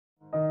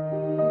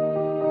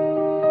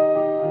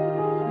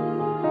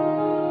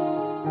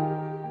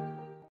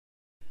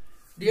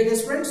Dear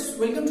students,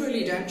 welcome to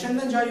Elite. I am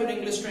Chandan Jha, your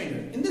English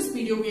trainer. In this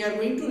video, we are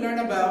going to learn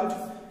about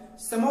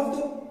some of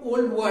the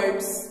old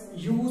words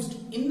used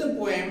in the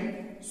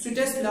poem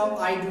Sweetest Love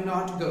I Do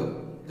Not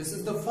Go. This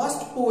is the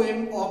first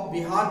poem of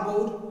Bihar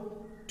Board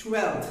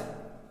 12th.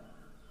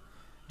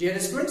 Dear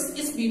students,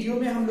 इस video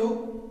में हम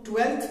लोग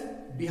 12th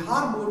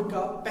Bihar board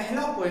का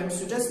पहला poem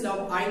Sweetest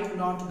Love I Do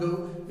Not Go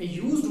में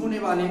used होने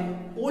वाले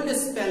old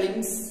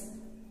spellings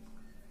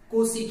को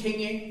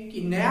सीखेंगे कि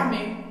नया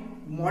में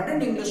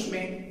मॉडर्न इंग्लिश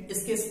में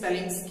इसके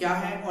स्पेलिंग्स क्या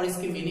हैं और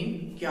इसकी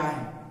मीनिंग क्या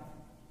है।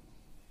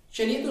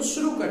 चलिए तो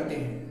शुरू करते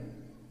हैं।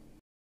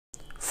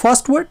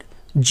 फर्स्ट वर्ड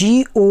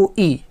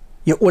GOE,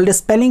 ये ओल्ड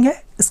स्पेलिंग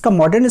है, इसका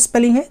मॉडर्न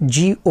स्पेलिंग है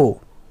GO,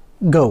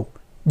 गो,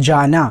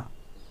 जाना।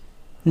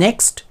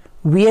 नेक्स्ट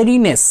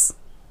वेरीनेस,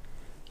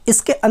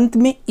 इसके अंत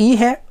में E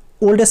है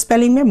ओल्ड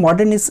स्पेलिंग में,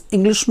 मॉडर्न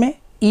इंग्लिश में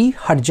E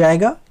हट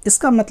जाएगा,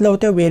 इसका मतलब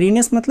होता है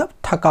वेरीनेस मतलब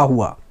थका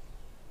हुआ।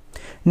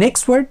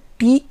 नेक्स्ट वर्ड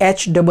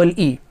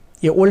THEE,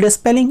 ये ओल्ड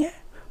स्पेलिंग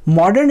है,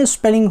 मॉडर्न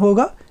स्पेलिंग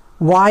होगा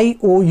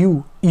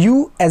YOU,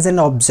 you as an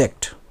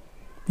object,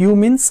 you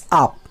means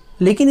आप,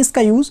 लेकिन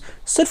इसका यूज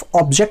सिर्फ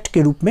ऑब्जेक्ट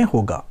के रूप में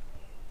होगा।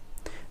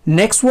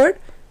 नेक्स्ट वर्ड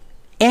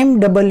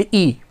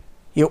MEE,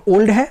 ये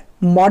ओल्ड है,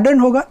 मॉडर्न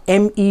होगा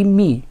ME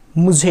मी,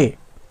 मुझे।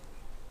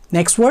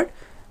 नेक्स्ट वर्ड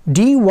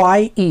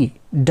DYE,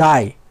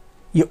 डाई,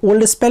 ये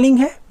ओल्ड स्पेलिंग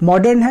है,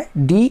 मॉडर्न है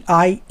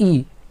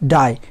DIE,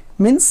 डाई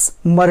मीन्स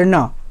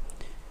मरना।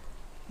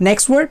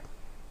 Next word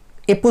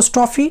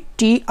apostrophe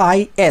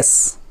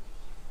TIS,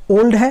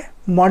 old है,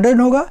 मॉडर्न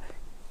होगा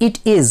it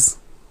is.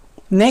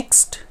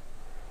 Next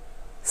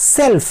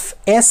self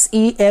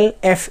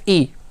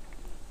SELFE,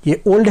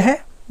 ये ओल्ड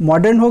है,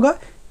 मॉडर्न होगा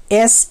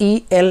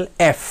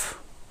SELF,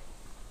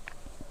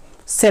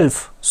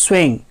 सेल्फ,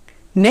 स्विंग।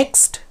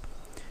 नेक्स्ट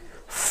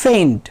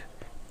फेंट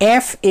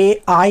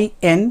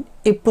FAIN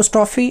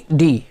एपोस्ट्रॉफी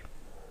D,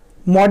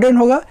 मॉडर्न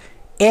होगा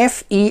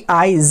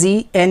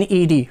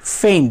FEIZNED,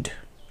 फेंट,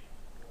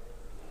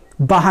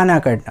 बहाना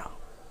करना।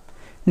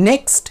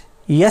 नेक्स्ट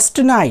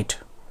यस्टरनाइट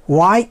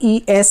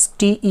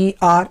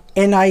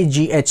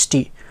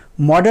YESTERNIGHT,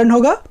 मॉडर्न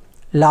होगा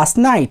लास्ट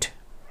नाइट,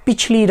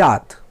 पिछली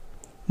रात।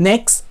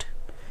 नेक्स्ट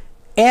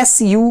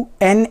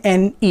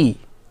SUNNE,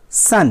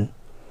 सन,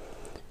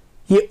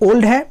 ये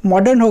ओल्ड है,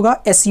 मॉडर्न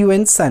होगा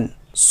SUN, सन,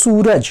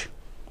 सूरज।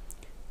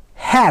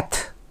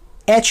 हैथ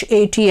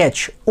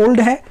HATH,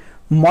 ओल्ड है,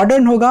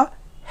 मॉडर्न होगा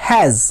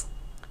has.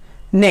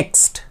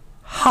 Next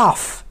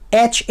half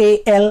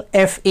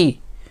HALFE,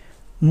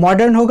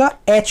 modern होगा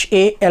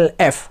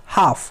HALF,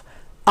 हाफ,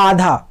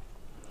 आधा।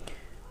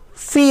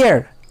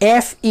 Fear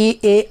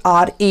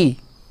FEARE,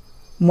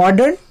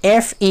 modern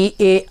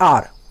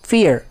FEAR,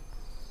 fear,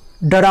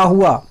 डरा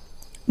हुआ।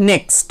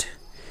 नेक्स्ट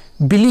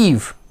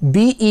बिलीव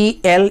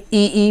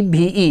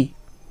BELEEVE,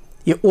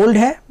 ये ओल्ड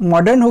है,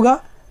 मॉडर्न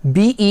होगा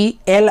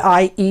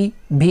BELIEVE,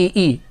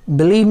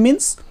 बिलीव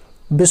मीन्स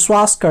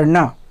विश्वास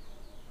करना।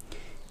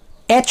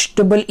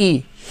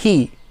 HEE,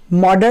 ही,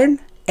 मॉडर्न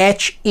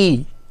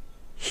HE,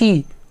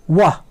 ही,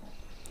 वह।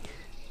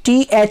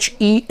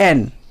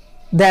 THEN,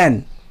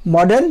 then,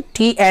 modern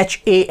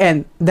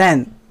THAN,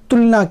 then,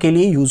 तुलना के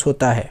लिए यूज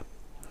होता है।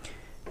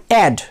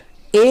 Add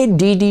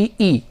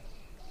ADDE,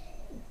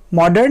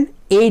 modern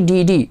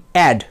ADD,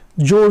 add,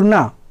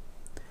 जोड़ना।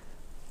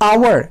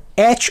 Our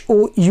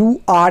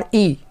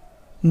HOURE,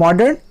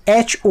 modern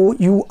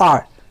HOUR,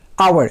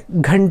 our,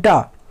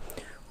 घंटा।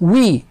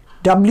 We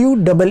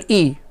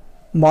WEE,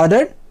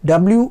 modern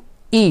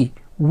WE,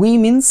 we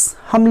means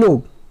हम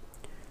लोग।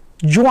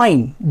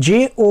 Join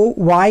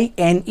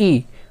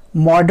JOYNE,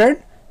 modern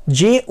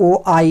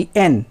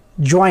JOIN,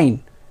 join.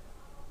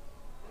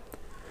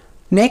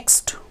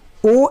 Next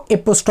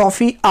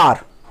O'R,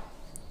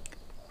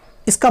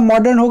 इसका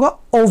मॉडर्न होगा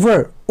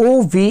ओवर,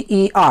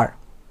 OVER,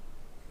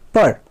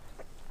 पर।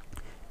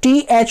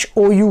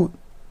 THOU,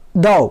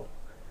 दो,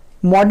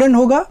 मॉडर्न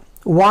होगा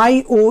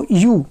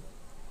YOU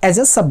as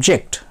a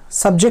subject,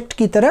 subject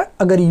की तरह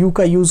अगर यू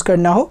का यूज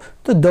करना हो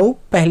तो दो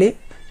पहले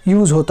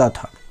यूज होता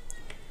था।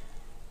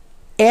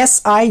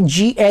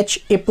 SIGH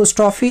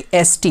एपोस्ट्रॉफी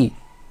ST,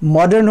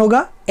 मॉडर्न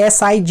होगा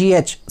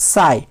SIGH,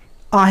 साई,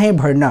 आहें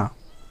भरना।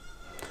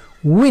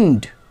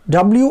 Wind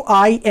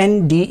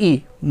WINDE,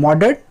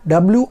 modern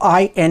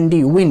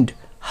WIND, wind,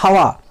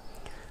 हवा।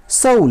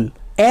 Soul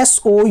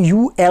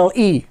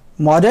SOULE,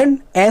 modern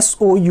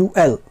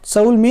SOUL,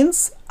 soul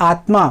means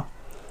आत्मा।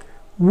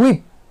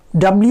 Whip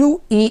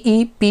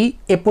WEEP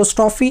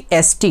apostrophe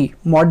ST,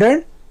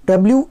 modern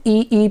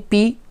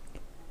WEEP,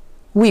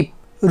 whip,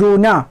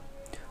 रोना।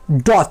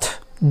 Doth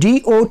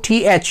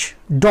DOTH,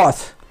 doth,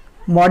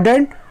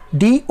 modern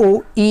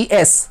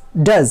DOES,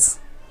 does.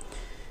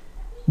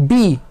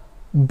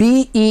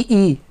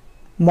 BEE,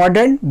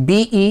 modern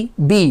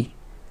BEB।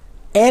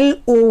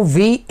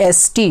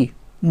 LOVEST,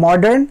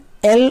 modern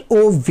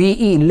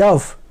LOVE, love,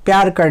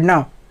 प्यार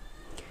करना।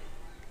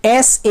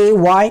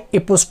 SAY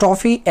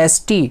apostrophe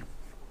ST,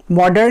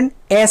 modern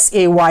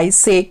SAY,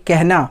 से,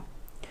 कहना।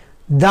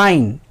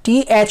 दाइन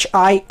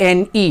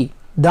THINE,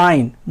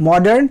 दाइन,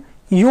 modern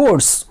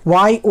yours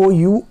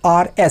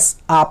YOURS,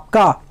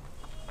 आपका।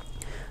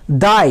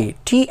 thy,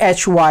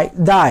 thy,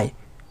 thy,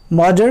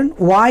 modern,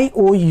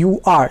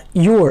 your,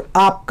 your,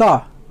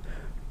 आपका,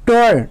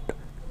 turned,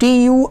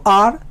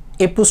 turd,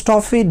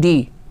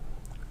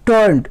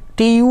 turned,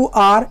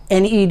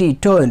 turned,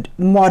 turned,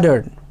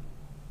 modern.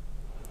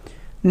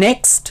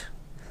 Next,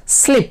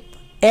 slip,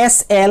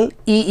 sleep,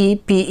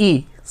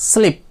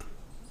 slip,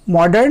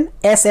 modern,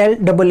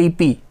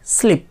 sleep,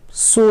 slip.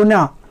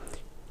 Sona,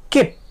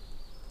 keep,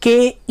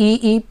 keep,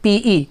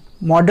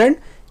 modern,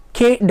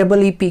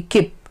 keep,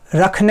 keep.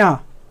 रखना.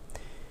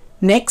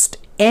 Next,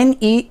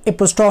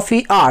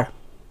 ne'r,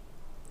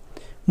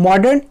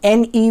 modern,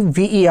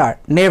 never,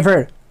 never,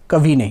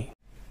 कभी नहीं.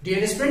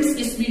 Dear students,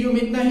 इस video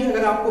में इतना ही.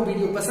 अगर आपको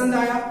video पसंद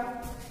आया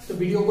तो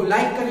वीडियो को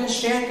लाइक करें,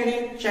 शेयर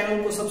करें,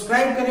 चैनल को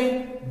सब्सक्राइब करें,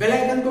 बेल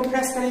आइकन को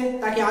प्रेस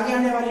करें ताकि आगे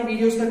आने वाली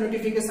वीडियोस का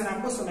नोटिफिकेशन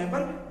आपको समय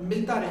पर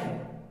मिलता रहे.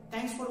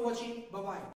 Thanks for watching. Bye bye.